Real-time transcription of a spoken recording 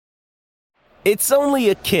It's only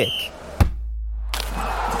a kick,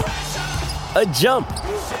 a jump,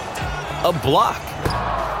 a block.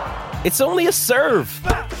 It's only a serve.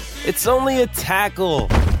 It's only a tackle,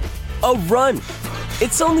 a run.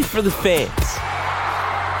 It's only for the fans.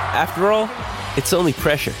 After all, it's only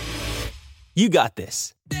pressure. You got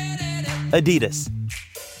this. Adidas.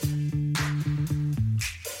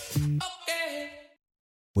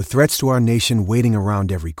 With threats to our nation waiting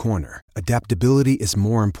around every corner, adaptability is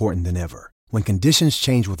more important than ever. When conditions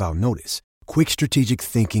change without notice, quick strategic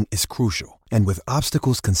thinking is crucial. And with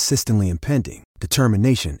obstacles consistently impending,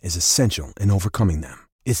 determination is essential in overcoming them.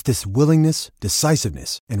 It's this willingness,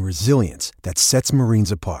 decisiveness, and resilience that sets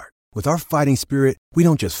Marines apart. With our fighting spirit, we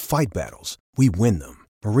don't just fight battles, we win them.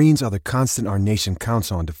 Marines are the constant our nation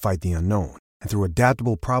counts on to fight the unknown. And through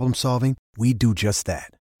adaptable problem solving, we do just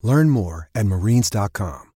that. Learn more at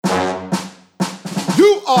marines.com.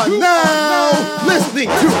 You are now listening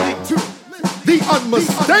to the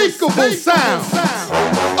unmistakable sound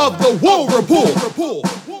of the War Report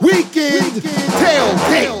Weekend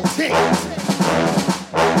Tailgate.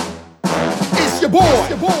 It's your boy,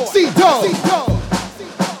 C-Dog.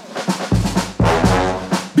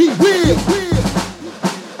 Be Will,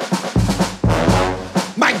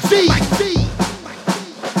 Mike G,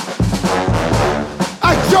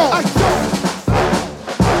 I Jones.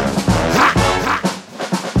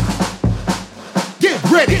 Get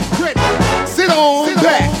ready. Sit on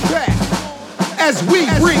back as we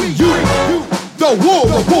bring you the War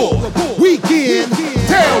Report Weekend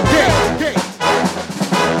Tailgate.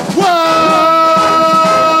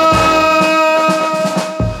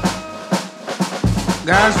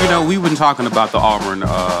 Guys, we've been talking about the Auburn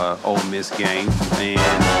Ole Miss game,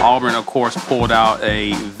 and Auburn, of course, pulled out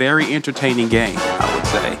a very entertaining game, I would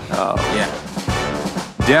say.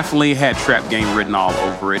 Definitely had trap game written all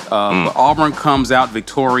over it. But Auburn comes out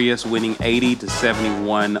victorious, winning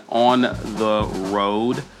 80-71 on the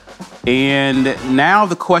road. And now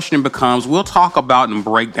the question becomes, we'll talk about and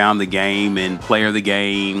break down the game and player of the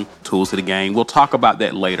game, tools of the game. We'll talk about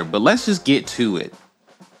that later, but let's just get to it.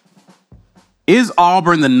 Is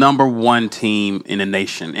Auburn the number one team in the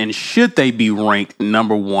nation? And should they be ranked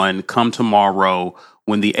number one come tomorrow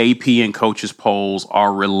when the AP and coaches polls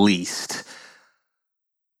are released?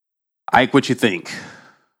 Ike, what you think?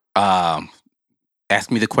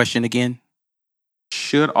 Ask me the question again.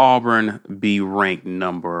 Should Auburn be ranked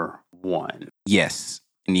number one? Yes.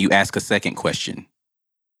 And you ask a second question.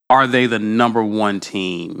 Are they the number one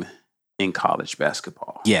team in college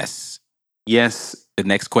basketball? Yes. Yes. The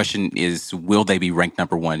next question is, will they be ranked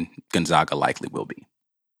number one? Gonzaga likely will be.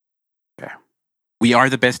 Okay. We are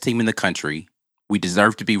the best team in the country. We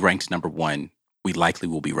deserve to be ranked number one. We likely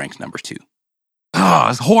will be ranked number two. Oh,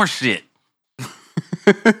 it's horseshit.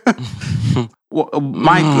 Well,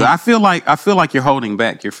 Mike, I feel like you're holding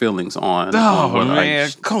back your feelings on. Oh man,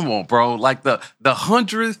 come on, bro! Like the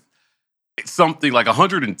 100th, something like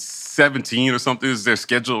 117 or something is their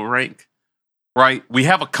schedule rank, right? We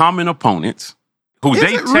have a common opponent who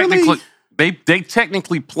they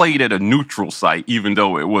technically played at a neutral site, even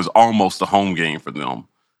though it was almost a home game for them,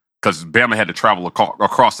 because Bama had to travel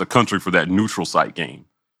across the country for that neutral site game,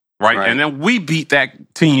 right? And then we beat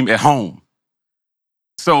that team at home.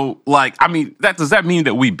 So, does that mean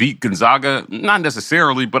that we beat Gonzaga? Not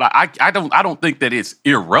necessarily, but I don't think that it's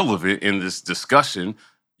irrelevant in this discussion.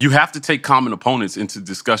 You have to take common opponents into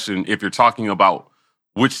discussion if you're talking about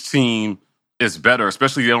which team is better,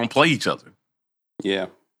 especially if they don't play each other. Yeah.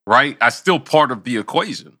 Right? That's still part of the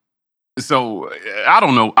equation. So, I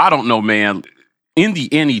don't know, man. In the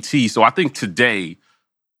NET, so I think today,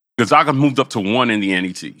 Gonzaga moved up to 1 in the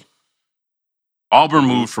NET. Auburn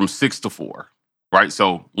moved from 6 to 4. Right,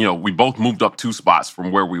 so, we both moved up 2 spots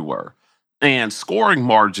from where we were. And scoring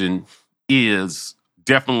margin is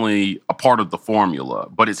definitely a part of the formula,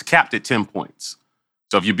 but it's capped at 10 points.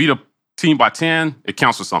 So if you beat a team by 10, it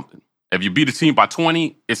counts for something. If you beat a team by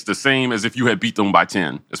 20, it's the same as if you had beat them by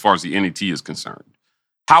 10, as far as the NET is concerned.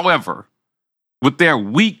 However, with their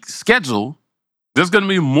weak schedule, there's going to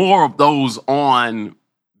be more of those on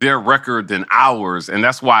their record than ours, and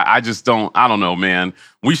that's why I don't know, man.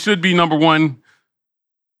 We should be number one,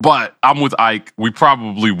 but I'm with Ike. We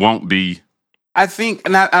probably won't be. I think,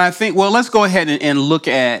 well, let's go ahead and look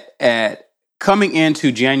at coming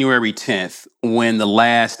into January 10th when the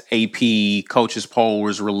last AP coaches poll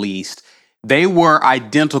was released. They were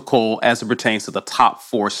identical as it pertains to the top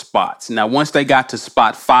 4 spots. Now, once they got to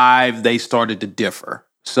spot 5, they started to differ.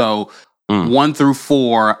 So 1 through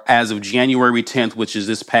 4 as of January 10th, which is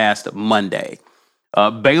this past Monday.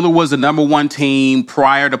 Baylor was the number one team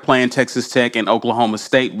prior to playing Texas Tech and Oklahoma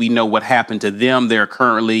State. We know what happened to them. They're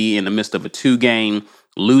currently in the midst of a 2-game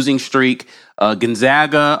losing streak.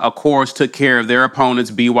 Gonzaga, of course, took care of their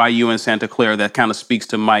opponents, BYU and Santa Clara. That kind of speaks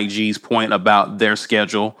to Mike G's point about their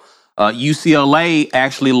schedule. UCLA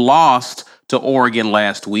actually lost to Oregon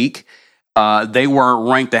last week. They were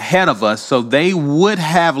ranked ahead of us, so they would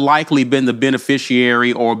have likely been the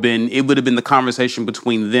beneficiary it would have been the conversation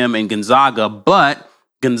between them and Gonzaga. But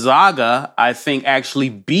Gonzaga, I think, actually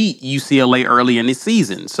beat UCLA early in the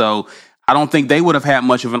season. So I don't think they would have had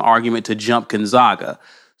much of an argument to jump Gonzaga.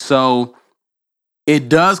 So it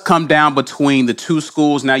does come down between the two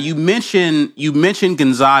schools. Now, you mentioned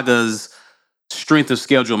Gonzaga's strength of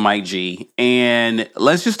schedule, Mike G, and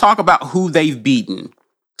let's just talk about who they've beaten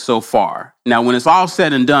so far. Now, when it's all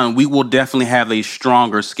said and done, we will definitely have a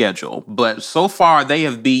stronger schedule. But so far, they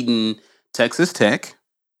have beaten Texas Tech.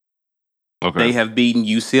 Okay. They have beaten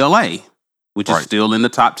UCLA, which is still in the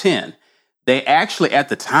top 10. They actually, at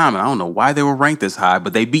the time, and I don't know why they were ranked this high,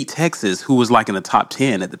 but they beat Texas, who was like in the top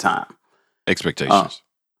 10 at the time. Expectations.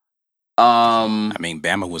 I mean,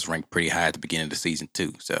 Bama was ranked pretty high at the beginning of the season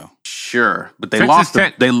too. So sure, but they lost to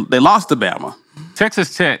Bama.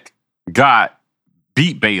 Texas Tech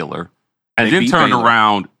beat Baylor and They then beat turned Baylor.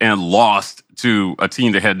 around and lost to a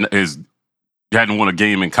team that hadn't won a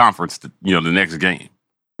game in conference. The next game,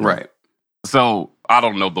 Right. So I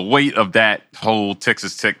don't know, the weight of that whole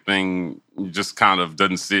Texas Tech thing just kind of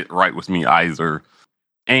doesn't sit right with me either.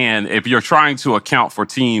 And if you're trying to account for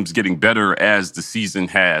teams getting better as the season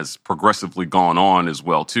has progressively gone on as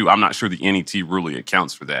well, too, I'm not sure the NET really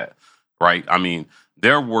accounts for that, right? I mean,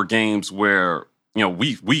 there were games where,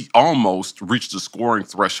 we almost reached the scoring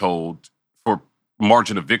threshold for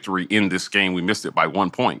margin of victory in this game. We missed it by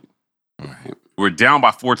 1 point. Right. We're down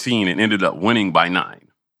by 14 and ended up winning by 9.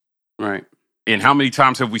 Right. And how many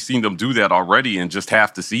times have we seen them do that already in just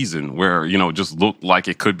half the season where, it just looked like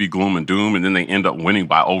it could be gloom and doom, and then they end up winning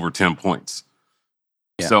by over 10 points.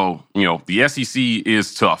 Yeah. So, the SEC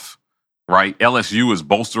is tough, right? LSU is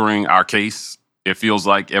bolstering our case, it feels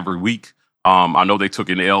like, every week. I know they took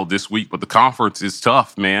an L this week, but the conference is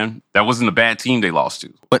tough, man. That wasn't a bad team they lost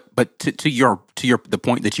to. But to the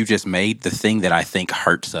point that you just made, the thing that I think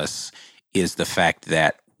hurts us is the fact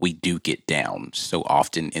that we do get down so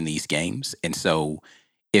often in these games. And so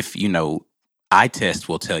if, eye test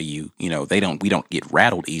will tell you, we don't get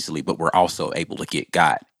rattled easily, but we're also able to get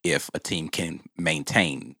got if a team can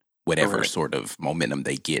maintain whatever sort of momentum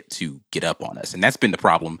they get up on us. And that's been the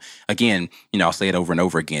problem. Again, I'll say it over and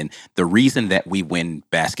over again. The reason that we win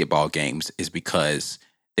basketball games is because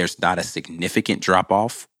there's not a significant drop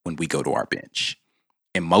off when we go to our bench.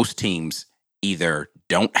 And most teams either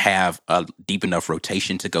don't have a deep enough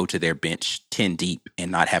rotation to go to their bench 10 deep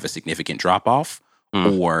and not have a significant drop off,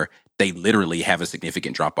 or they literally have a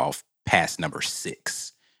significant drop off past number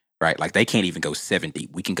 6, right? Like they can't even go 7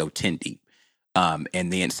 deep. We can go 10 deep.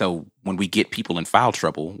 And then so when we get people in foul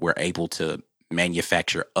trouble, we're able to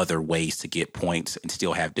manufacture other ways to get points and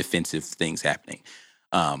still have defensive things happening.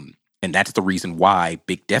 And that's the reason why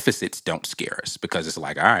big deficits don't scare us, because it's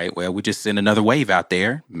like, all right, well, we just send another wave out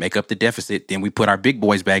there, make up the deficit, then we put our big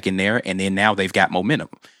boys back in there, and then now they've got momentum.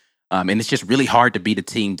 And it's just really hard to beat a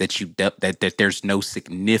team that there's no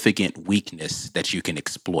significant weakness that you can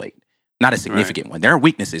exploit. Not a significant one. There are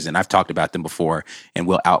weaknesses, and I've talked about them before, and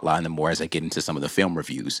we'll outline them more as I get into some of the film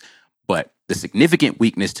reviews. But the significant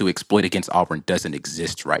weakness to exploit against Auburn doesn't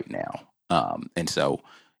exist right now. And so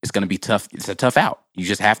it's going to be tough. It's a tough out.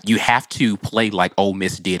 You have to play like Ole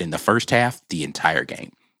Miss did in the first half the entire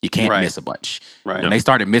game. You can't miss a bunch. Right. When they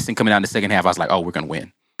started missing coming out in the second half, I was like, oh, we're going to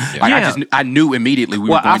win. Yeah. I knew immediately we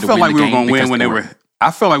were going to win the game. I felt like we were going to win when they were. I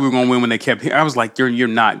felt like we were going to win when they kept here. I was like, you're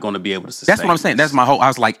not going to be able to sustain. That's what I'm saying. That's my whole. I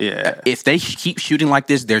was like, if they keep shooting like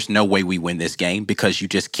this, there's no way we win this game, because you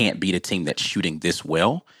just can't beat a team that's shooting this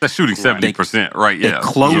well. That's shooting 70%, right? Yeah. They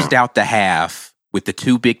closed out the half with the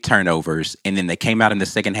 2 big turnovers, and then they came out in the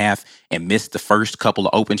second half and missed the first couple of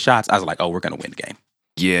open shots. I was like, oh, we're going to win the game.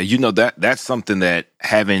 Yeah, that's something that,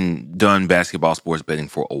 having done basketball sports betting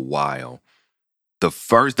for a while,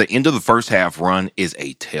 the end of the first half run is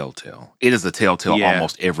a telltale. It is a telltale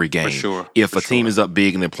almost every game. For sure. If a team is up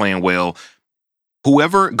big and they're playing well,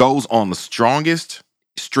 whoever goes on the strongest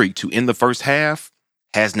streak to end the first half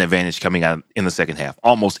has an advantage coming out in the second half.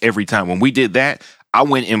 Almost every time. When we did that, I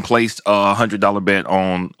went and placed a $100 bet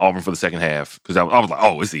on Auburn for the second half, because I was like,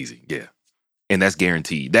 oh, it's easy. Yeah. And that's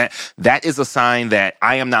guaranteed. That is a sign that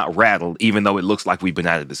I am not rattled, even though it looks like we've been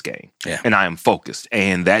out of this game. Yeah. And I am focused.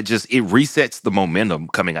 And that it resets the momentum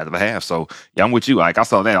coming out of the half. So, yeah, I'm with you. Like, I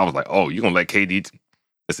saw that. I was like, oh, you're going to let KD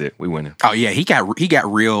That's it. We winning. Oh yeah, he got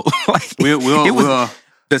real. Like We'll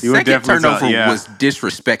the you were second definitely turnover yeah. was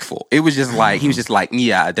disrespectful. It was just like he was just like,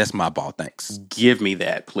 yeah, that's my ball, thanks. Give me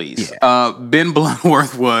that, please. Yeah. Ben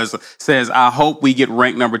Bluntworth says, I hope we get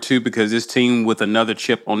ranked number 2 because this team with another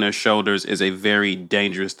chip on their shoulders is a very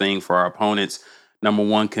dangerous thing for our opponents. Number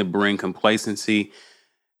 1 could bring complacency.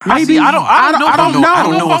 Maybe I don't know. I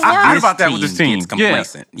don't know if I'm worried this about that with this team. gets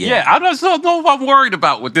complacent. Yeah. I don't know if I'm worried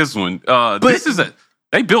about with this one. This is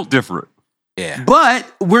they built different. Yeah.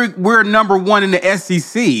 But we're number 1 in the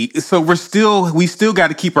SEC, so we still got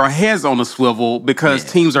to keep our heads on the swivel because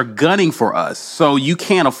teams are gunning for us. So you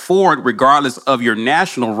can't afford, regardless of your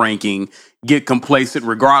national ranking, get complacent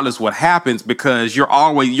regardless what happens because you're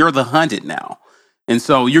the hunted now, and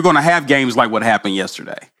so you're going to have games like what happened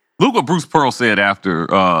yesterday. Look what Bruce Pearl said after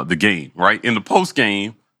the game, right? In the post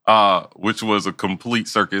game, which was a complete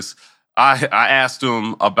circus, I asked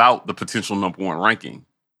him about the potential number 1 ranking.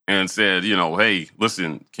 And said, hey,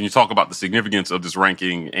 listen, can you talk about the significance of this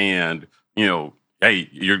ranking? And, hey,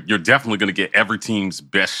 you're definitely going to get every team's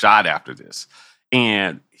best shot after this.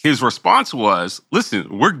 And his response was,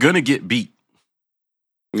 listen, we're going to get beat.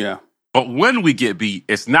 Yeah. But when we get beat,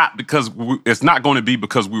 it's not going to be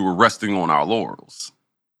because we were resting on our laurels.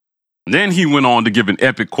 And then he went on to give an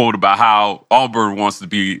epic quote about how Auburn wants to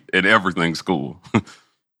be an everything school.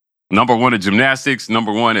 Number 1 at gymnastics,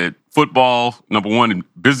 number 1 at football, number 1 in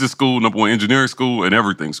business school, number 1 engineering school, and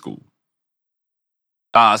everything school.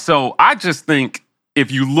 So I just think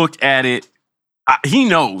if you look at it, he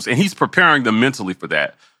knows, and he's preparing them mentally for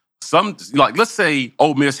that. Let's say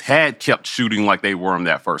Ole Miss had kept shooting like they were in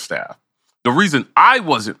that first half. The reason I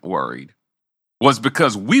wasn't worried was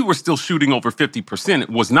because we were still shooting over 50%. It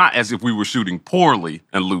was not as if we were shooting poorly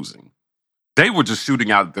and losing. They were just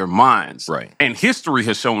shooting out of their minds. Right. And history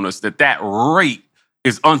has shown us that rate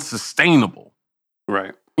is unsustainable.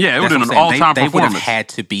 Right. Yeah, it would have been an all-time They would performance. have had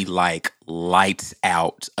to be like lights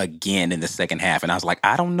out again in the second half. And I was like,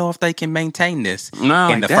 I don't know if they can maintain this. No,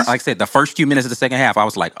 and like I said, the first few minutes of the second half, I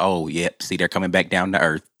was like, oh, yep, see, they're coming back down to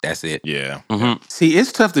earth. That's it. Yeah. Mm-hmm. See,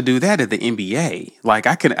 it's tough to do that at the NBA. Like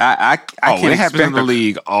I can't it happens in expect the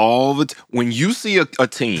league all the time. When you see a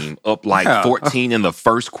team up like 14 in the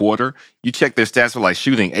first quarter, you check their stats for like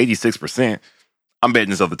shooting 86%. I'm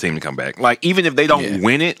betting this other team to come back. Like, even if they don't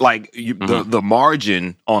win it, like the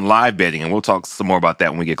margin on live betting, and we'll talk some more about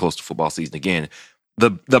that when we get close to football season again.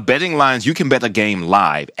 The betting lines, you can bet a game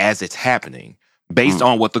live as it's happening based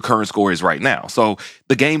on what the current score is right now. So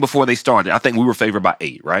the game before they started, I think we were favored by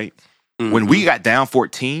 8, right? Mm-hmm. When we got down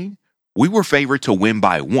 14, we were favored to win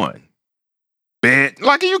by 1. Bet,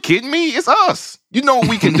 like, are you kidding me? It's us. You know what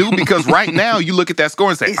we can do because right now you look at that score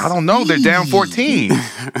and say, I don't know, they're down 14.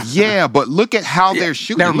 Yeah, but look at how they're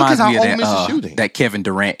shooting. That Look at reminds me how of Ole Miss is shooting. that Kevin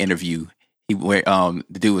Durant interview. Where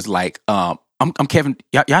the dude was like, I'm Kevin.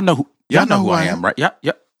 Y'all know who I am, right? Yeah.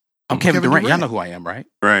 I'm Kevin Durant. Y'all know who I am, right?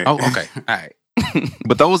 Right. Oh, okay. All right.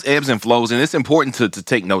 But those ebbs and flows, and it's important to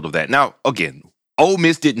take note of that. Now, again, Ole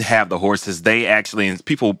Miss didn't have the horses. They actually, and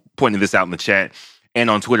people pointed this out in the chat and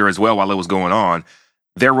on Twitter as well while it was going on,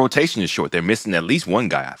 their rotation is short. They're missing at least one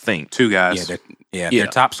guy, I think. 2 guys. Their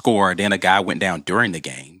top scorer. Then a guy went down during the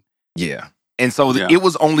game. Yeah. And so it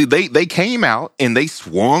was only, they came out and they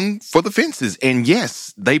swung for the fences. And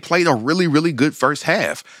yes, they played a really, really good first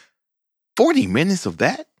half. 40 minutes of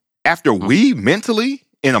that after we mentally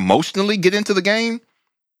and emotionally get into the game,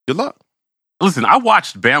 good luck. Listen, I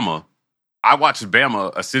watched Bama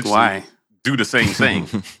essentially do the same thing,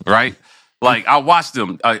 right? Like, I watched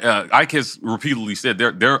them. Ike has repeatedly said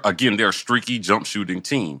they're a streaky jump shooting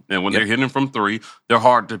team, and when they're hitting from 3, they're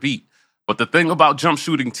hard to beat. But the thing about jump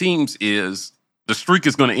shooting teams is the streak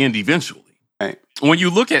is going to end eventually. Right. When you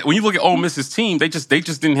look at Ole Miss's team, they just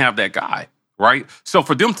didn't have that guy, right? So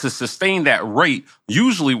for them to sustain that rate,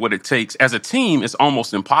 usually what it takes as a team is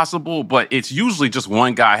almost impossible. But it's usually just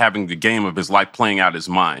one guy having the game of his life, playing out his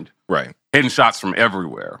mind. Right. Hitting shots from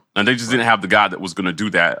everywhere. And they just didn't have the guy that was going to do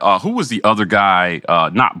that. Who was the other guy?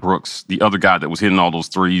 Not Brooks. The other guy that was hitting all those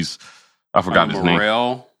threes. I forgot his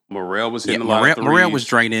name. Morrell was hitting a lot of threes. Morrell was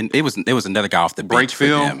draining. It was another guy off the bench for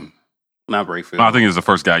them. Not Brakefield. No, I think it was the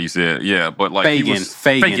first guy you said. Yeah, but like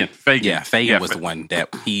Fagan. Yeah, Fagan was the one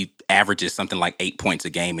that he averages something like 8 points a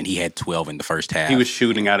game, and he had 12 in the first half. He was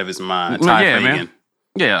shooting out of his mind. Yeah, man.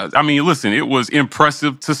 Yeah, I mean, listen, it was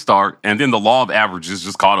impressive to start, and then the law of averages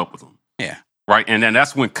just caught up with him. Yeah. Right? And then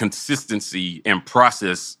that's when consistency and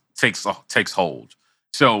process takes hold.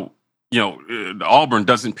 So, Auburn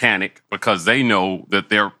doesn't panic because they know that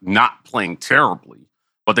they're not playing terribly,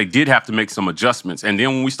 but they did have to make some adjustments. And then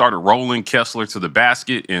when we started rolling Kessler to the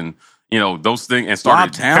basket and, those things and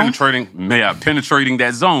started Lobtown? penetrating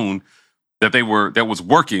that zone that was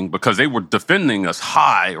working because they were defending us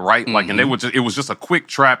high, right? Like, and it was just a quick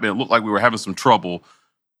trap. And it looked like we were having some trouble,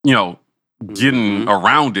 getting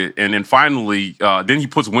around it. And then finally, then he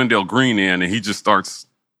puts Wendell Green in, and he just starts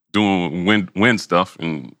doing win stuff,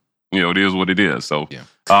 and it is what it is. So,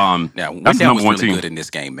 now that's the Wendell number was one really team. good in this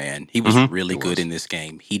game, man. He was really good in this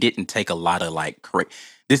game. He didn't take a lot of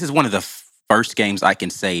This is one of the first games I can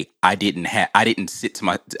say I didn't sit to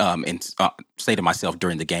my and say to myself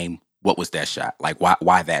during the game, what was that shot? Like,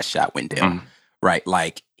 why that shot went down? Right?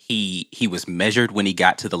 Like, he was measured when he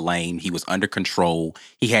got to the lane. He was under control.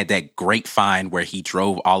 He had that great find where he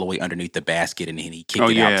drove all the way underneath the basket and then he kicked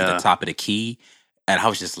it out to the top of the key. And I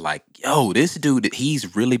was just like, yo, this dude,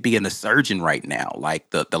 he's really being a surgeon right now. Like,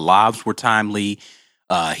 the lobs were timely.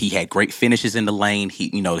 He had great finishes in the lane. He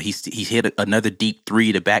hit another deep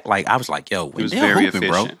three to back. Like, I was like, yo, he was very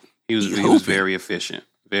efficient. Bro. He was very efficient.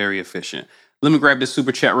 Very efficient. Let me grab this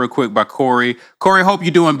super chat real quick by Corey. Corey, hope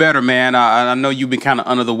you're doing better, man. I know you've been kind of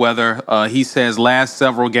under the weather. He says, last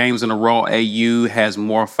several games in a row, AU has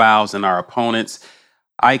more fouls than our opponents.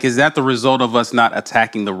 Ike, is that the result of us not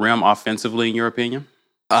attacking the rim offensively, in your opinion?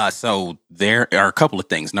 So there are a couple of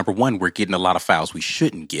things. Number one, we're getting a lot of fouls we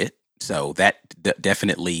shouldn't get. So that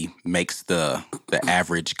definitely makes the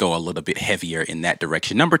average go a little bit heavier in that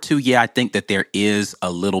direction. Number two, I think that there is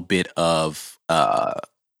a little bit of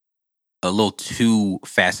a little too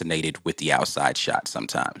fascinated with the outside shot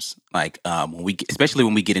sometimes. Like especially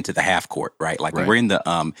when we get into the half court, right? Like when we're in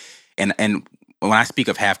the and when I speak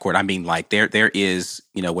of half court, I mean like there is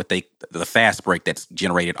the fast break that's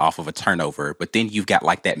generated off of a turnover, but then you've got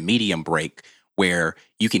like that medium break where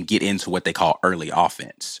you can get into what they call early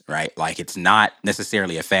offense, right? Like it's not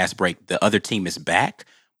necessarily a fast break. The other team is back,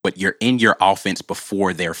 but you're in your offense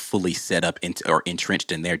before they're fully set up into or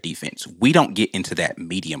entrenched in their defense. We don't get into that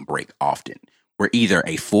medium break often. We're either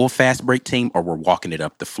a full fast break team or we're walking it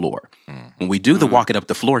up the floor. When we do the walk it up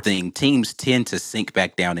the floor thing, teams tend to sink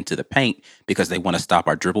back down into the paint because they want to stop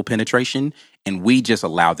our dribble penetration, and we just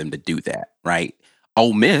allow them to do that, right?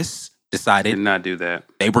 Ole Miss decided did not do that.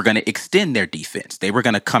 They were going to extend their defense. They were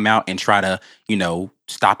going to come out and try to,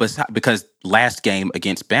 stop us because last game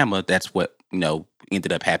against Bama, that's what,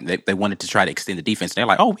 ended up happening. They wanted to try to extend the defense. They're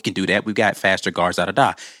like, oh, we can do that. We've got faster guards,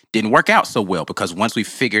 Didn't work out so well because once we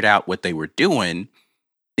figured out what they were doing,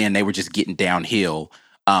 then they were just getting downhill.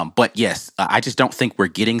 But yes, I just don't think we're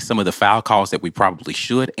getting some of the foul calls that we probably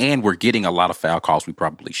should, and we're getting a lot of foul calls we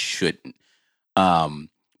probably shouldn't.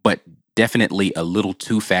 But definitely a little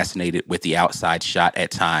too fascinated with the outside shot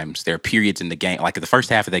at times. There are periods in the game, like in the first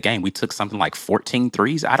half of the game, we took something like 14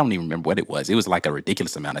 threes. I don't even remember what it was. It was like a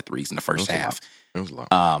ridiculous amount of threes in the first half. It was a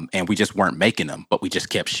lot. And we just weren't making them, but we just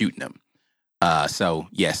kept shooting them. So,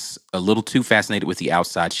 yes, a little too fascinated with the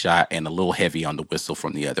outside shot and a little heavy on the whistle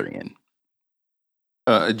from the other end.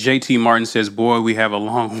 JT Martin says, boy, we have a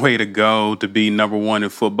long way to go to be number one in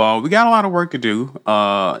football. We got a lot of work to do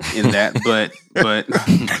in that, but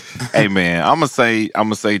hey man, I'm gonna say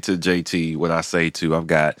to JT what I say to I've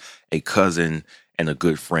got a cousin and a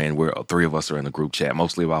good friend where three of us are in a group chat,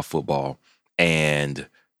 mostly about football, and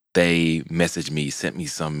they messaged me, sent me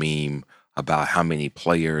some meme about how many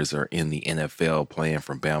players are in the NFL playing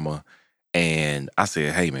for Bama, and I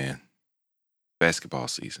said, hey man, basketball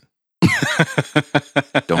season.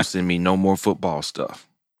 Don't send me no more football stuff.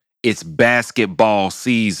 It's basketball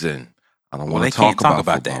season. I don't want to talk about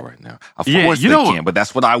football that right now. Of course they can, but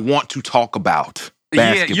that's what I want to talk about.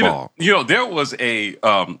 Basketball. There was a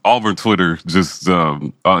Auburn Twitter just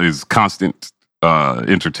is constant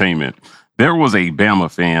entertainment. There was a Bama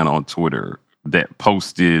fan on Twitter that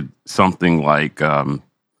posted something like,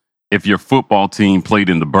 if your football team played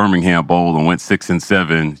in the Birmingham Bowl and went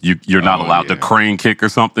 6-7, you're not allowed to crane kick or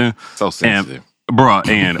something. So sensitive.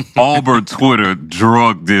 And Auburn Twitter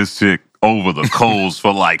drug this chick over the coals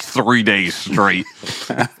for like 3 days straight.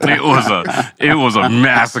 It was a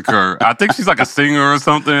massacre. I think she's like a singer or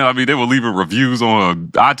something. I mean, they were leaving reviews on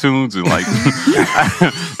iTunes and like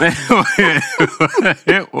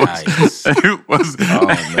it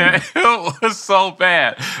was so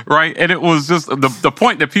bad, right? And it was just the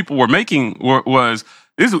point that people were making was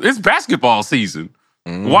it's basketball season.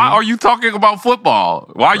 Mm-hmm. Why are you talking about football?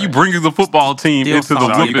 Why are you bringing the football team into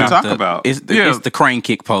the you can talk about? It's the crane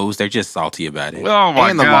kick pose. They're just salty about it. Oh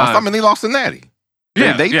my God! Loss. I mean, they lost to Natty.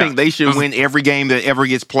 They think they should win every game that ever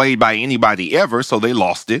gets played by anybody ever, so they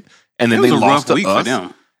lost it, and then they lost to us. For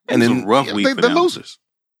them. And then a rough week for them. They're losers.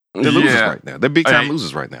 They're losers right now. They're big time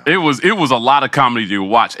losers right now. It was a lot of comedy to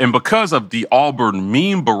watch, and because of the Auburn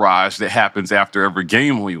meme barrage that happens after every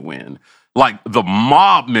game we win. like the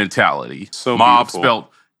mob mentality. So mob beautiful. spelled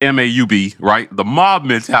MAUB, right? The mob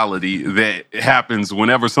mentality that happens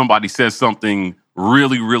whenever somebody says something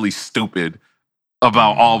really, really stupid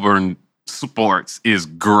about Auburn sports is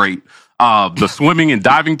great. The swimming and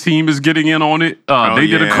diving team is getting in on it. They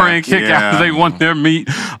did a crane kick after they won their meet.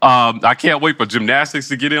 I can't wait for gymnastics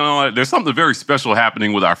to get in on it. There's something very special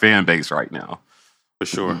happening with our fan base right now. For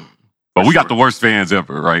sure. But we got the worst fans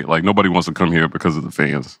ever, right? Like, nobody wants to come here because of the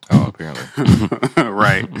fans. Oh, apparently.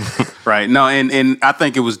 Right. No, and I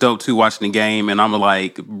think it was dope, too, watching the game. And I'm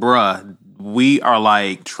like, bruh, we are,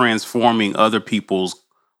 like, transforming other people's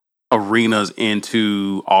arenas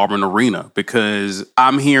into Auburn Arena, because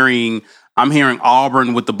I'm hearing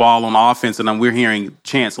Auburn with the ball on offense, and we're hearing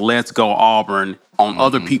chants, "Let's go Auburn" on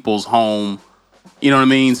other people's home. You know what I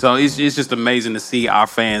mean? So it's just amazing to see our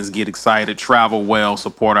fans get excited, travel well,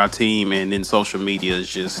 support our team, and then social media is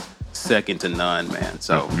just second to none, man.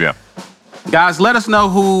 So Yeah. guys, let us know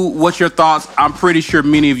what your thoughts. I'm pretty sure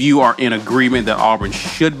many of you are in agreement that Auburn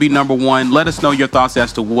should be number one. Let us know your thoughts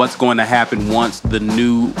as to what's going to happen once the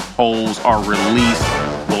new polls are released.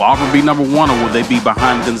 Will Auburn be number one, or will they be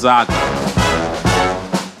behind Gonzaga?